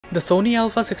The Sony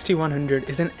a6100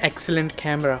 is an excellent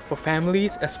camera for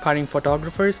families, aspiring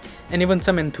photographers, and even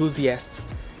some enthusiasts.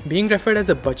 Being referred as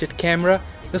a budget camera,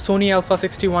 the Sony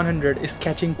a6100 is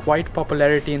catching quite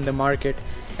popularity in the market,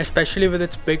 especially with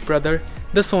its big brother,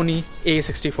 the Sony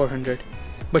a6400.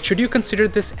 But should you consider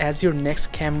this as your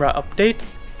next camera update?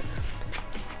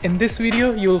 In this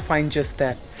video, you will find just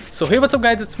that. So hey, what's up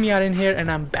guys, it's me Aryan here and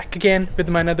I'm back again with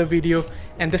my another video,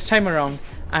 and this time around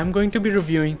I'm going to be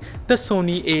reviewing the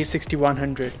Sony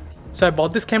a6100. So I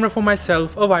bought this camera for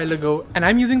myself a while ago and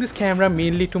I'm using this camera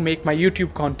mainly to make my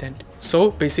YouTube content.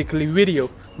 So basically video,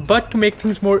 but to make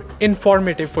things more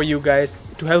informative for you guys,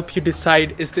 to help you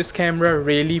decide is this camera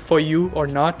really for you or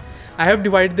not, I have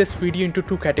divided this video into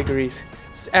two categories.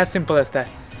 It's as simple as that.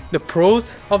 The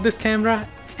pros of this camera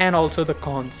and also the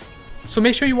cons. So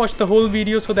make sure you watch the whole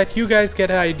video so that you guys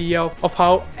get an idea of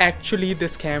how actually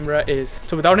this camera is.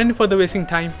 So without any further wasting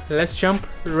time, let's jump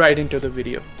right into the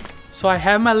video. So I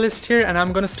have my list here and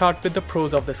I'm gonna start with the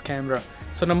pros of this camera.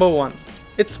 So number one,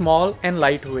 it's small and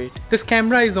lightweight. This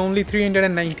camera is only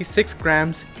 396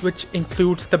 grams, which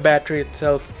includes the battery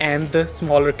itself and the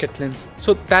smaller kit lens.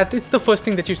 So that is the first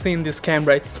thing that you see in this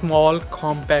camera. It's small,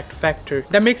 compact factor.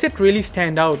 That makes it really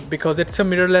stand out because it's a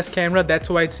mirrorless camera. That's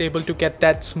why it's able to get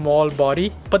that small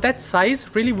body. But that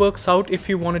size really works out if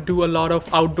you want to do a lot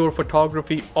of outdoor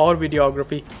photography or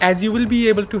videography, as you will be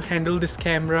able to handle this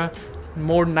camera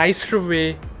more nicer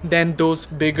way than those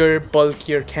bigger,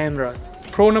 bulkier cameras.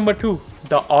 Pro number two,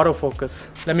 the autofocus.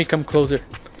 Let me come closer.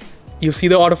 You see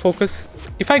the autofocus?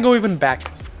 If I go even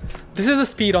back, this is the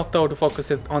speed of the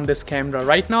autofocus on this camera.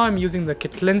 Right now I'm using the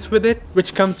kit lens with it,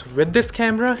 which comes with this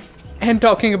camera. And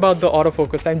talking about the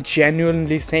autofocus, I'm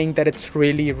genuinely saying that it's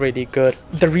really good.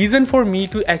 The reason for me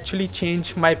to actually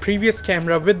change my previous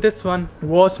camera with this one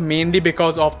was mainly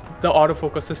because of the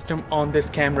autofocus system on this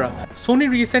camera. Sony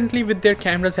recently with their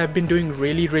cameras have been doing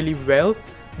really well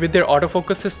with their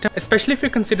autofocus system, especially if you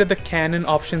consider the Canon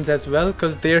options as well,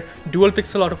 because their dual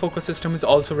pixel autofocus system is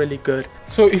also really good.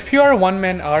 So if you are a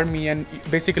one-man army and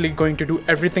basically going to do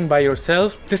everything by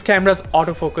yourself, this camera's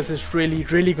autofocus is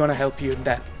really gonna help you in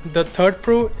that. The third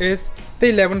pro is the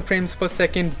 11 frames per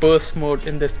second burst mode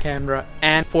in this camera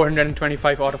and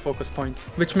 425 autofocus points,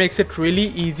 which makes it really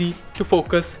easy to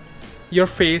focus your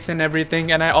face and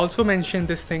everything. And I also mentioned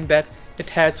this thing that it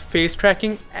has face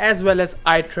tracking as well as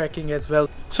eye tracking as well.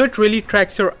 So it really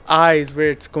tracks your eyes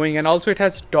where it's going, and also it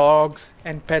has dogs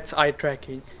and pets eye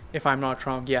tracking, if I'm not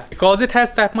wrong. Yeah, because it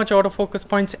has that much autofocus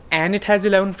points and it has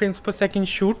 11 frames per second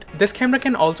shoot, this camera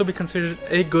can also be considered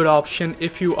a good option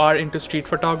if you are into street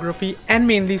photography and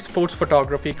mainly sports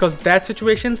photography, because that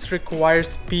situations require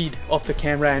speed of the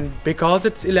camera, and because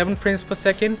it's 11 frames per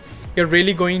second, you're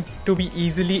really going to be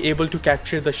easily able to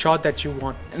capture the shot that you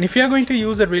want. And if you are going to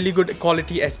use a really good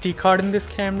quality SD card in this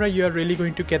camera, you are really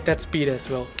going to get that speed as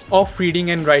well of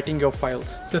reading and writing your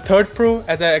files. The third pro,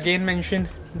 as I again mentioned,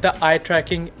 the eye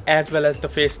tracking as well as the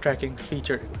face tracking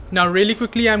feature. Now really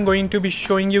quickly, I'm going to be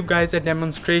showing you guys a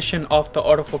demonstration of the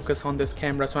autofocus on this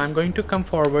camera. So I'm going to come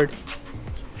forward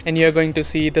and you're going to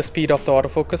see the speed of the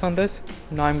autofocus on this.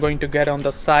 Now I'm going to get on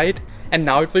the side and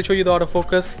now it will show you the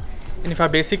autofocus. And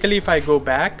if I go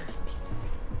back,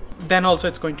 then also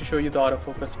it's going to show you the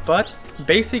autofocus. But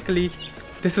basically,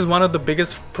 this is one of the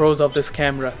biggest pros of this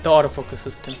camera, the autofocus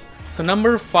system. So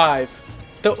number 5,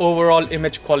 the overall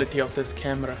image quality of this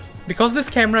camera. Because this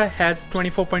camera has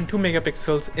 24.2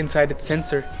 megapixels inside its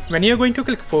sensor, when you're going to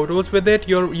click photos with it,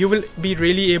 you will be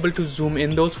really able to zoom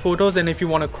in those photos, and if you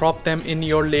want to crop them in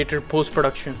your later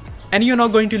post-production. And you're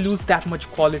not going to lose that much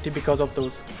quality because of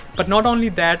those. But not only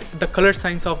that, the color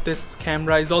science of this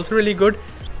camera is also really good.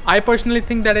 I personally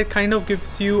think that it kind of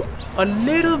gives you a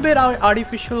little bit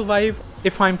artificial vibe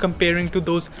if I'm comparing to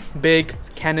those big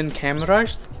Canon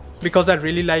cameras, because I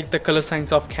really like the color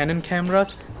science of Canon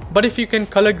cameras. But if you can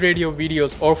color grade your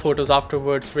videos or photos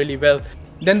afterwards really well,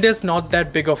 then there's not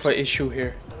that big of an issue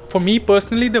here. For me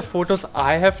personally, the photos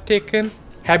I have taken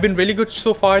have been really good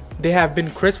so far. They have been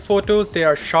crisp photos, they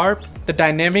are sharp, the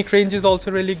dynamic range is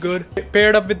also really good.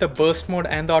 Paired up with the burst mode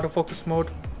and the autofocus mode,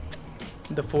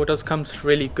 the photos comes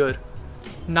really good.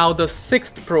 Now the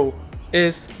 6th pro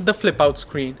is the flip out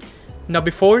screen. Now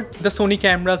before, the Sony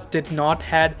cameras did not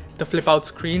had the flip out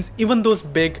screens, even those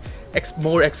big,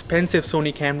 more expensive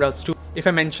Sony cameras too. If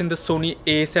I mention the Sony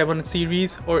A7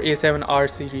 series or A7R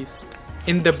series,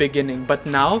 in the beginning, but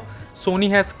now Sony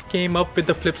has came up with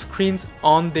the flip screens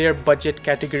on their budget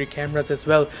category cameras as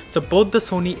well. So both the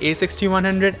Sony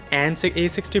a6100 and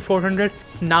a6400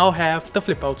 now have the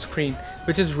flip out screen,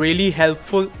 which is really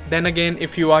helpful. Then again,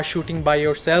 if you are shooting by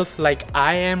yourself like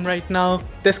I am right now,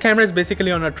 this camera is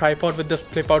basically on a tripod with this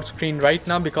flip out screen right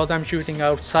now because I'm shooting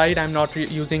outside. I'm not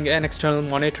using an external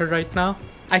monitor right now.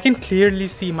 I can clearly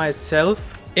see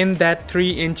myself in that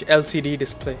 3-inch LCD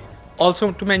display.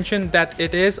 Also to mention that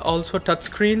it is also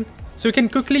touchscreen, so you can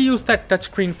quickly use that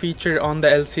touchscreen feature on the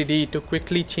LCD to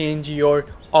quickly change your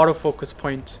autofocus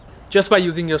points just by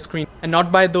using your screen and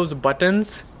not by those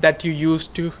buttons that you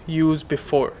used to use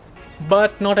before.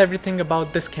 But not everything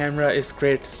about this camera is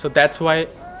great, so that's why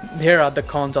here are the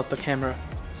cons of the camera.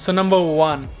 So number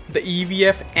one, the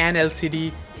EVF and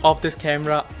LCD of this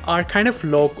camera are kind of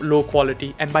low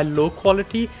quality, and by low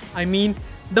quality I mean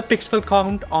the pixel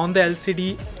count on the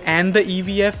LCD and the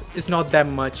EVF is not that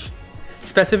much.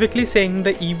 Specifically saying,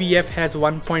 the EVF has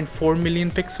 1.4 million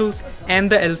pixels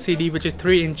and the LCD, which is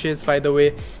 3 inches by the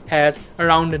way, has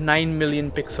around 9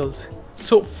 million pixels.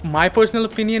 So my personal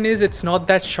opinion is it's not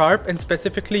that sharp, and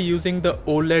specifically using the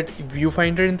OLED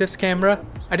viewfinder in this camera,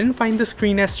 I didn't find the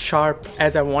screen as sharp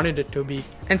as I wanted it to be.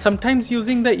 And sometimes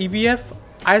using the EVF,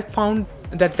 I found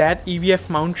that EVF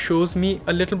mount shows me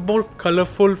a little more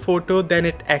colorful photo than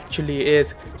it actually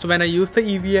is. So when I use the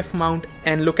EVF mount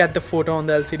and look at the photo on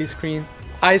the LCD screen,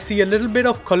 I see a little bit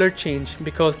of color change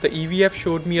because the EVF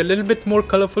showed me a little bit more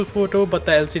colorful photo but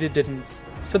the LCD didn't.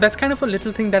 So that's kind of a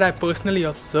little thing that I personally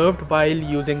observed while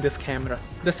using this camera.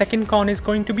 The second con is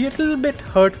going to be a little bit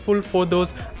hurtful for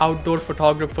those outdoor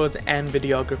photographers and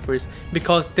videographers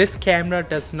because this camera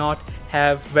does not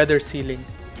have weather sealing.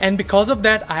 And because of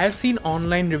that, I have seen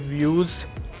online reviews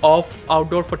of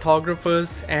outdoor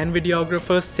photographers and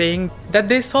videographers saying that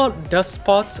they saw dust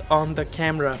spots on the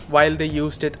camera while they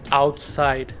used it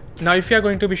outside. Now if you are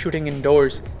going to be shooting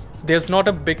indoors, there's not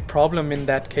a big problem in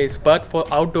that case, but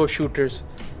for outdoor shooters,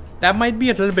 that might be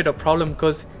a little bit of problem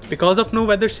because of no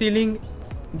weather sealing,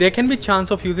 there can be chance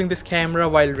of using this camera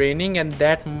while raining, and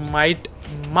that might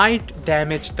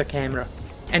damage the camera.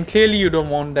 And clearly you don't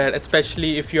want that,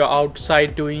 especially if you're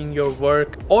outside doing your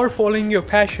work or following your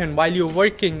passion while you're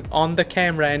working on the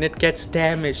camera and it gets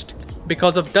damaged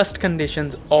because of dust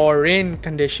conditions or rain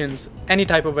conditions, any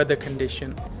type of weather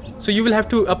condition. So you will have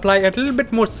to apply a little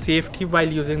bit more safety while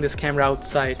using this camera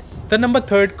outside. The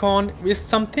third con is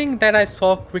something that I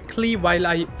saw quickly while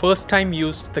I first time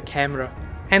used the camera.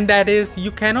 And that is,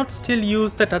 you cannot still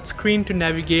use the touchscreen to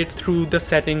navigate through the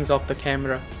settings of the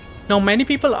camera. Now many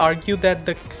people argue that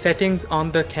the settings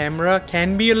on the camera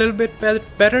can be a little bit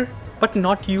better, but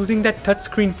not using that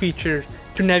touchscreen feature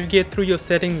to navigate through your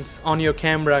settings on your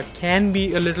camera can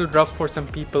be a little rough for some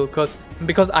people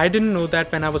because I didn't know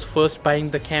that when I was first buying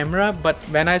the camera, but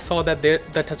when I saw that the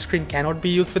touchscreen cannot be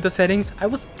used with the settings, I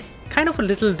was kind of a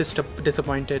little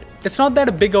disappointed. It's not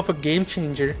that big of a game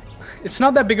changer.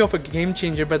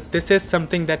 But this is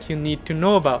something that you need to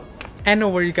know about. And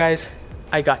don't worry guys,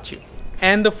 I got you.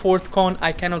 And the fourth con,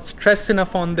 I cannot stress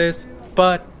enough on this,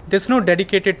 but there's no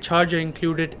dedicated charger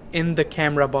included in the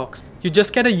camera box. You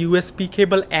just get a USB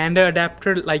cable and an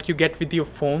adapter like you get with your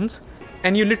phones,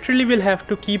 and you literally will have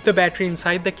to keep the battery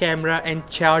inside the camera and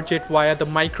charge it via the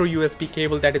micro USB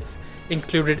cable that is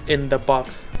included in the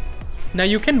box. Now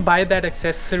you can buy that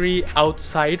accessory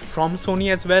outside from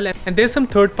Sony as well, and there's some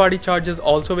third-party chargers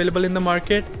also available in the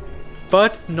market.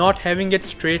 But not having it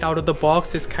straight out of the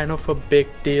box is kind of a big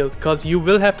deal because you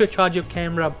will have to charge your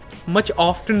camera much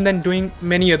often than doing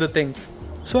many other things.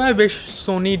 So I wish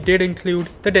Sony did include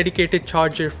the dedicated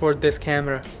charger for this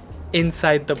camera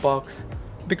inside the box,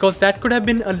 because that could have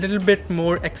been a little bit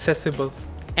more accessible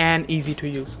and easy to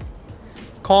use.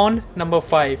 Con number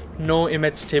 5, no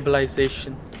image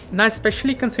stabilization. Now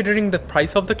especially considering the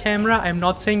price of the camera, I'm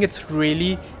not saying it's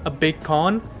really a big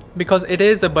con, because it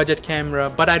is a budget camera,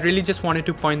 but I really just wanted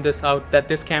to point this out that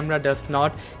this camera does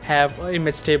not have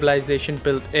image stabilization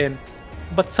built in.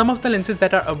 But some of the lenses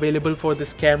that are available for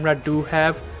this camera do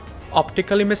have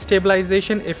optical image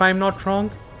stabilization, if I'm not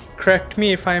wrong. Correct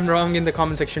me if I'm wrong in the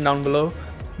comment section down below.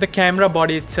 The camera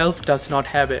body itself does not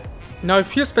have it. Now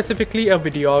if you're specifically a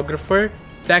videographer,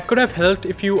 that could have helped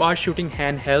if you are shooting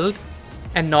handheld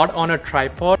and not on a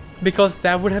tripod, because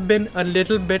that would have been a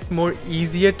little bit more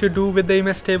easier to do with the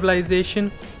image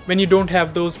stabilization when you don't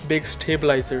have those big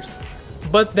stabilizers.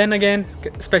 But then again,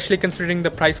 especially considering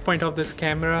the price point of this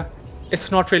camera, it's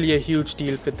not really a huge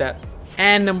deal with that.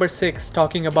 And number 6,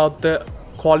 talking about the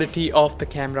quality of the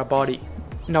camera body.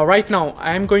 Now right now,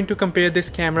 I am going to compare this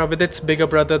camera with its bigger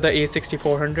brother, the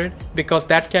a6400, because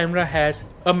that camera has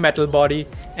a metal body,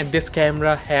 and this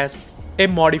camera has a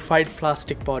modified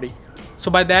plastic body. So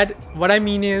by that, what I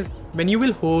mean is, when you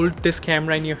will hold this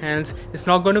camera in your hands, it's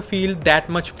not going to feel that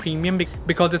much premium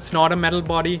because it's not a metal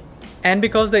body. And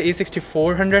because the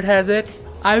a6400 has it,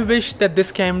 I wish that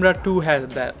this camera too has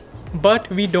that. But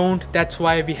we don't, that's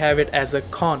why we have it as a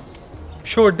con.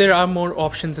 Sure, there are more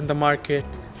options in the market,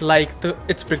 like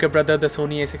its bigger brother, the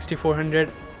Sony a6400,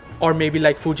 or maybe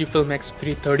like Fujifilm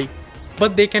X330.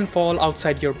 But they can fall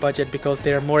outside your budget because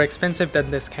they are more expensive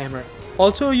than this camera.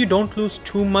 Also, you don't lose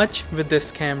too much with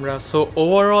this camera, so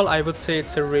overall I would say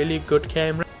it's a really good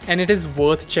camera and it is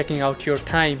worth checking out your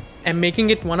time and making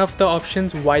it one of the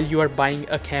options while you are buying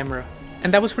a camera.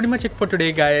 And that was pretty much it for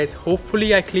today, guys.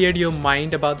 Hopefully I cleared your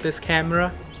mind about this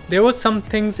camera. There were some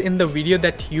things in the video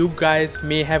that you guys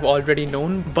may have already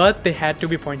known, but they had to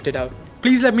be pointed out.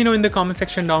 Please let me know in the comment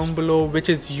section down below which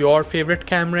is your favorite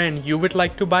camera and you would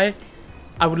like to buy.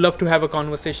 I would love to have a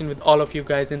conversation with all of you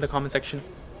guys in the comment section.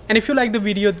 And if you like the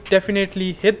video,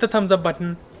 definitely hit the thumbs up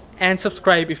button and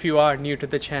subscribe if you are new to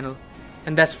the channel.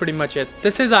 And that's pretty much it.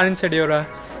 This is Aryan Sadyora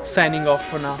signing off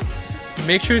for now.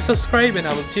 Make sure you subscribe and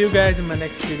I will see you guys in my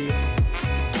next video.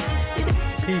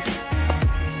 Peace.